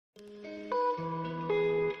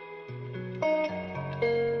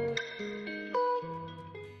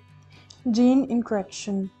Gene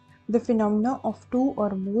interaction. The phenomena of two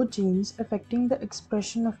or more genes affecting the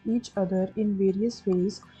expression of each other in various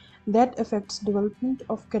ways that affects development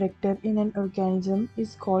of character in an organism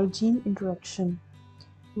is called gene interaction.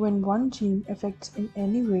 When one gene affects in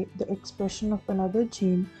any way the expression of another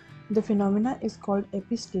gene, the phenomena is called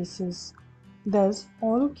epistasis. Thus,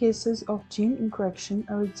 all cases of gene interaction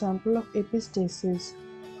are examples of epistasis.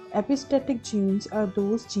 Epistatic genes are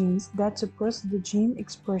those genes that suppress the gene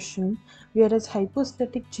expression, whereas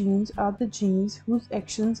hypostatic genes are the genes whose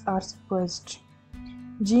actions are suppressed.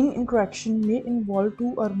 Gene interaction may involve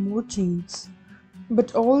two or more genes,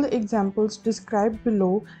 but all the examples described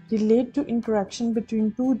below relate to interaction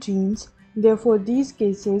between two genes. Therefore, these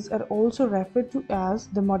cases are also referred to as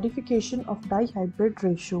the modification of dihybrid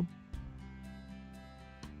ratio.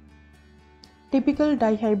 Typical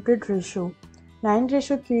dihybrid ratio: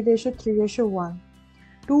 9:3:3:1.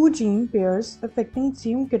 Two gene pairs affecting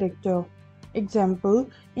same character. Example: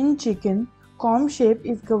 in chicken, comb shape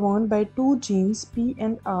is governed by two genes P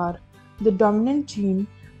and R. The dominant gene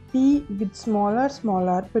P with smaller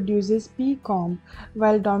produces P comb,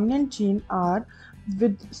 while dominant gene R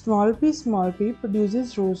with small p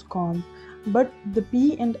produces rose comb. But the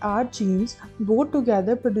P and R genes both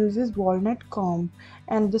together produces walnut comb,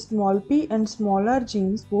 and the small p and smaller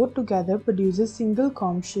genes both together produces single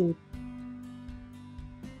comb shape.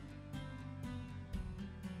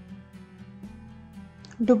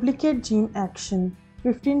 Duplicate gene action.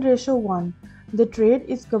 15:1. The trait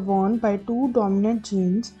is governed by two dominant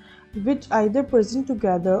genes which, either present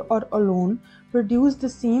together or alone, produce the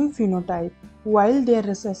same phenotype, while their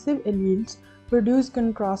recessive alleles produce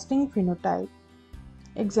contrasting phenotype.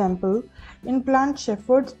 Example: in plant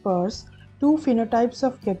shepherd's purse, two phenotypes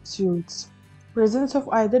of capsules. Presence of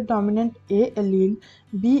either dominant A allele,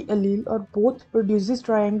 B allele, or both produces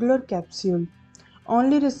triangular capsule.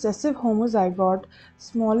 Only recessive homozygote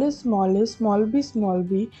small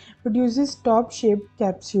b produces top-shaped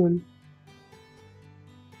capsule.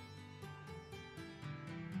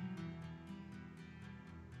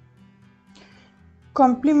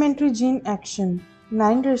 Complementary gene action.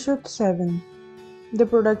 9:7. The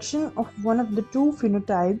production of one of the two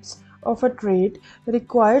phenotypes of a trait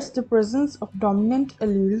requires the presence of dominant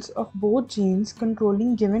alleles of both genes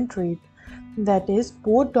controlling given trait. That is,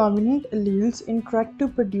 both dominant alleles interact to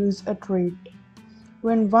produce a trait.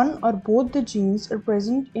 When one or both the genes are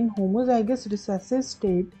present in homozygous recessive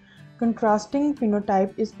state, contrasting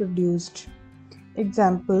phenotype is produced.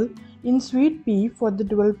 Example: in sweet pea, for the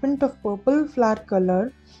development of purple flower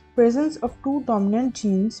color, presence of two dominant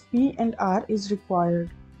genes P and R is required.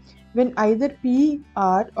 When either P,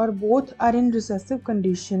 R, or both are in recessive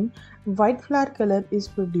condition, white flower color is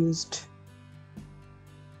produced.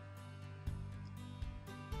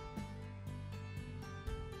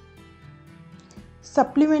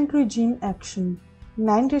 Supplementary gene action.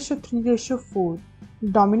 9:3:4.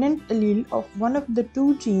 Dominant allele of one of the two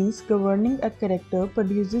genes governing a character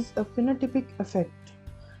produces a phenotypic effect.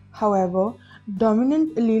 However,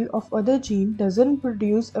 dominant allele of other gene doesn't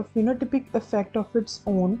produce a phenotypic effect of its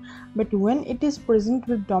own, but when it is present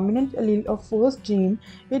with dominant allele of first gene,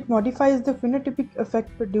 it modifies the phenotypic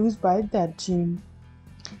effect produced by that gene.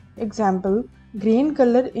 Example: grain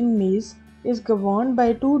color in maize is governed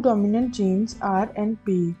by two dominant genes R and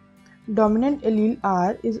P. Dominant allele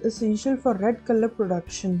R is essential for red color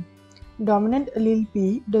production. Dominant allele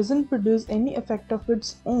P doesn't produce any effect of its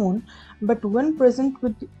own, but when present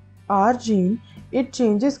with R gene, it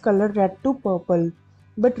changes color red to purple.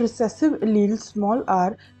 But recessive allele small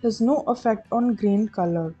r has no effect on grain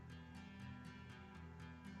color.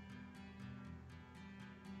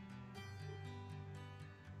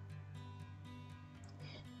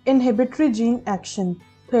 Inhibitory gene action.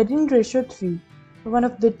 13:3. One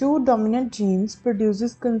of the two dominant genes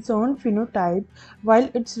produces concerned phenotype, while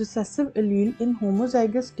its recessive allele in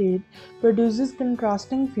homozygous state produces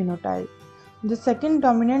contrasting phenotype. The second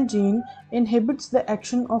dominant gene inhibits the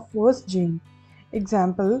action of first gene.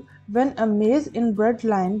 Example: when a maize inbred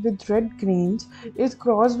line with red grains is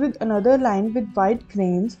crossed with another line with white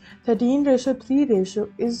grains, 13:3 ratio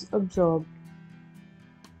is observed.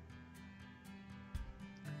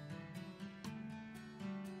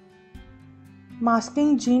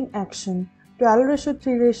 Masking gene action.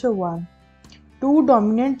 12:3:1. Two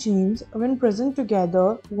dominant genes, when present together,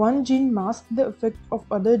 one gene masks the effect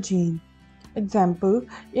of other gene. Example: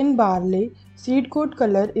 in barley, seed coat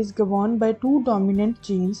color is governed by two dominant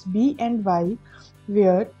genes B and Y,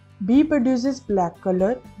 where B produces black color,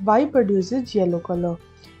 Y produces yellow color,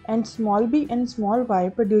 and small b and small y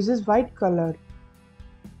produces white color.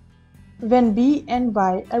 When B and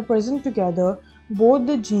Y are present together, both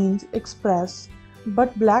the genes express,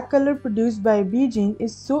 but black color produced by B gene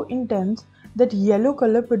is so intense that yellow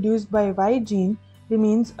color produced by Y gene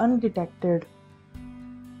remains undetected.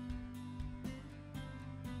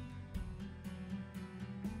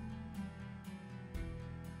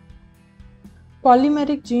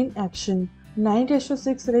 Polymeric gene action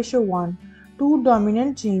 9:6:1. Two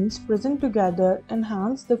dominant genes present together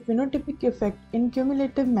enhance the phenotypic effect in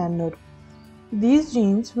cumulative manner. These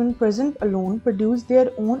genes, when present alone, produce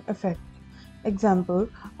their own effect. Example,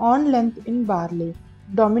 on length in barley.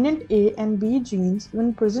 Dominant A and B genes,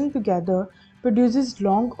 when present together, produces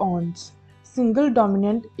long awns. Single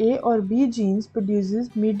dominant A or B genes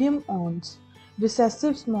produces medium awns.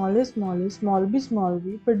 Recessive small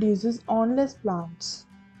b produces awnless plants.